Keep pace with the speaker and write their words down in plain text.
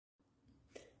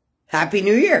Happy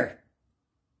New Year.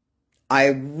 I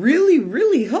really,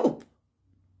 really hope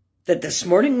that this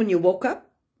morning when you woke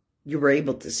up, you were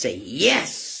able to say,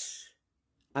 yes,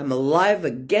 I'm alive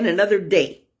again another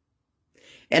day.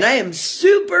 And I am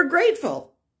super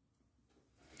grateful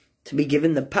to be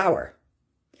given the power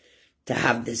to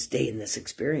have this day and this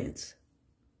experience.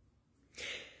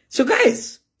 So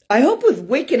guys, I hope with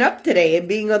waking up today and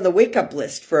being on the wake up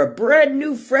list for a brand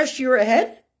new, fresh year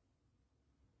ahead,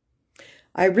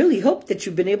 I really hope that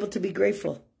you've been able to be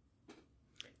grateful.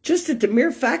 Just at the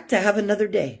mere fact to have another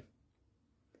day.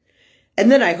 And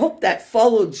then I hope that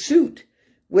followed suit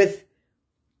with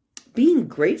being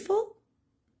grateful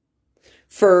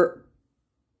for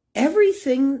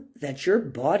everything that your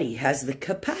body has the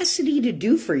capacity to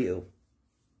do for you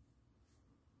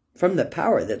from the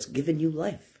power that's given you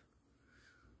life.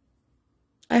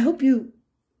 I hope you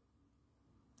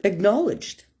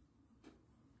acknowledged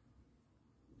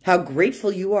how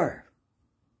grateful you are.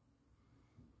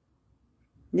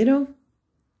 You know,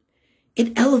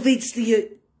 it elevates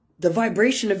the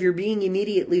vibration of your being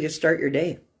immediately to start your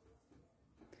day.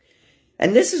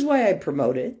 And this is why I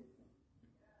promote it.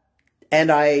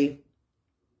 And I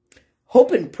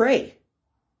hope and pray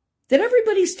that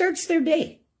everybody starts their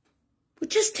day with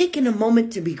just taking a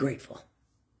moment to be grateful.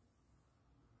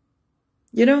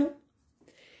 You know,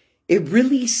 it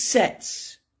really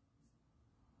sets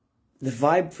the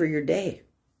vibe for your day.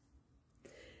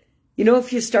 You know,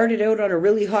 if you started out on a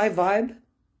really high vibe,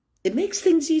 it makes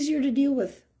things easier to deal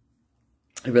with.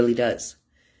 It really does.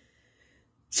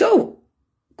 So,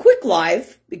 quick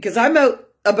live, because I'm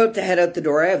about to head out the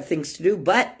door. I have things to do,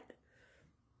 but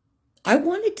I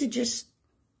wanted to just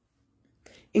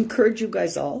encourage you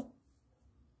guys all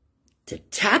to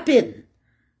tap in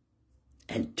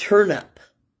and turn up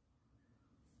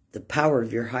the power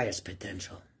of your highest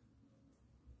potential.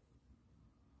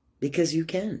 Because you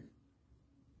can.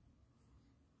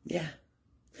 Yeah.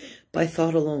 By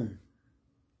thought alone.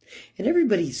 And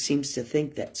everybody seems to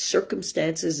think that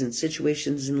circumstances and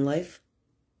situations in life,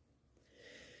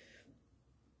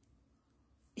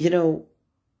 you know,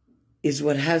 is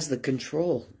what has the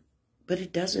control. But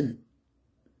it doesn't.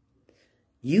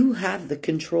 You have the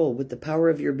control with the power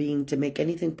of your being to make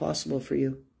anything possible for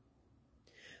you.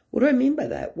 What do I mean by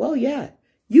that? Well, yeah,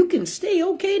 you can stay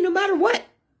okay no matter what.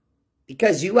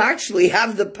 Because you actually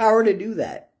have the power to do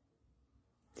that.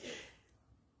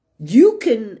 You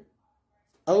can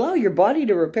allow your body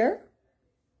to repair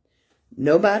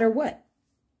no matter what.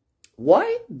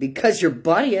 Why? Because your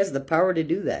body has the power to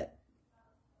do that.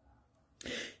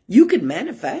 You can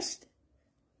manifest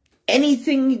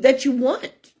anything that you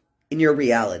want in your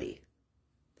reality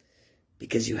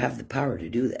because you have the power to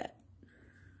do that.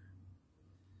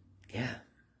 Yeah.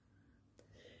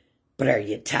 But are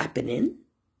you tapping in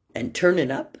and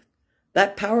turning up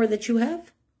that power that you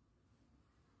have?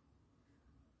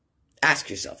 Ask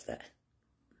yourself that.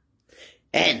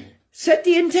 And set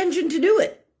the intention to do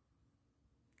it.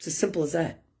 It's as simple as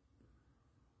that.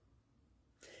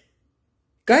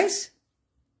 Guys,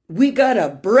 we got a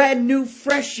brand new,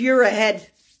 fresh year ahead.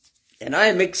 And I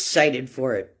am excited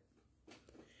for it.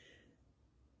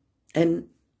 And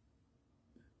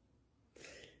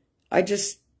I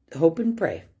just hope and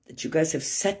pray that you guys have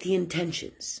set the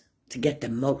intentions to get the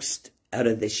most out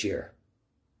of this year.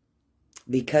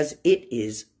 Because it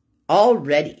is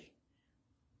already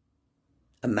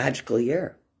a magical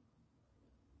year.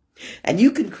 And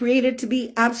you can create it to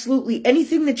be absolutely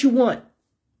anything that you want.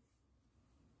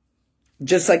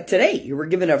 Just like today, you were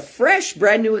given a fresh,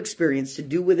 brand new experience to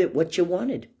do with it what you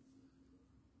wanted.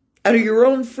 Out of your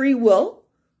own free will.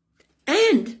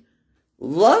 And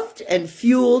loved and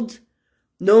fueled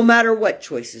no matter what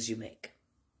choices you make.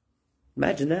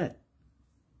 Imagine that.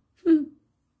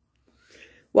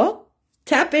 Well,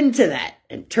 tap into that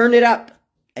and turn it up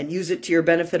and use it to your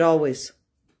benefit always.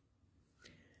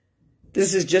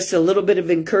 This is just a little bit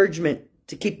of encouragement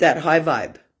to keep that high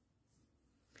vibe.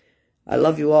 I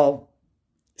love you all.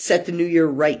 Set the new year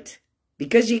right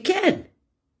because you can.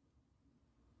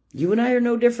 You and I are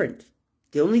no different.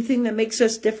 The only thing that makes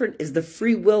us different is the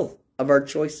free will of our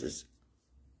choices.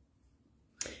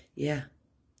 Yeah.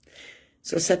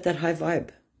 So set that high vibe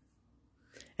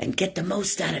and get the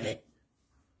most out of it.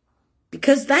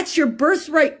 Because that's your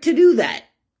birthright to do that.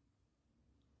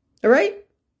 All right?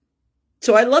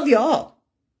 So I love you all.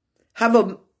 Have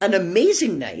an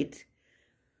amazing night.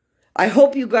 I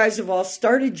hope you guys have all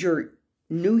started your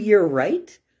new year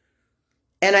right.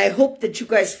 And I hope that you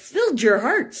guys filled your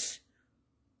hearts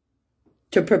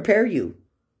to prepare you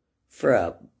for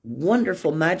a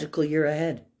wonderful, magical year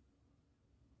ahead.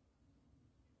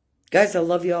 Guys, I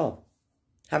love you all.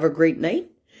 Have a great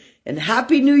night. And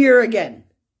Happy New Year again.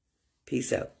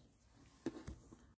 Peace out.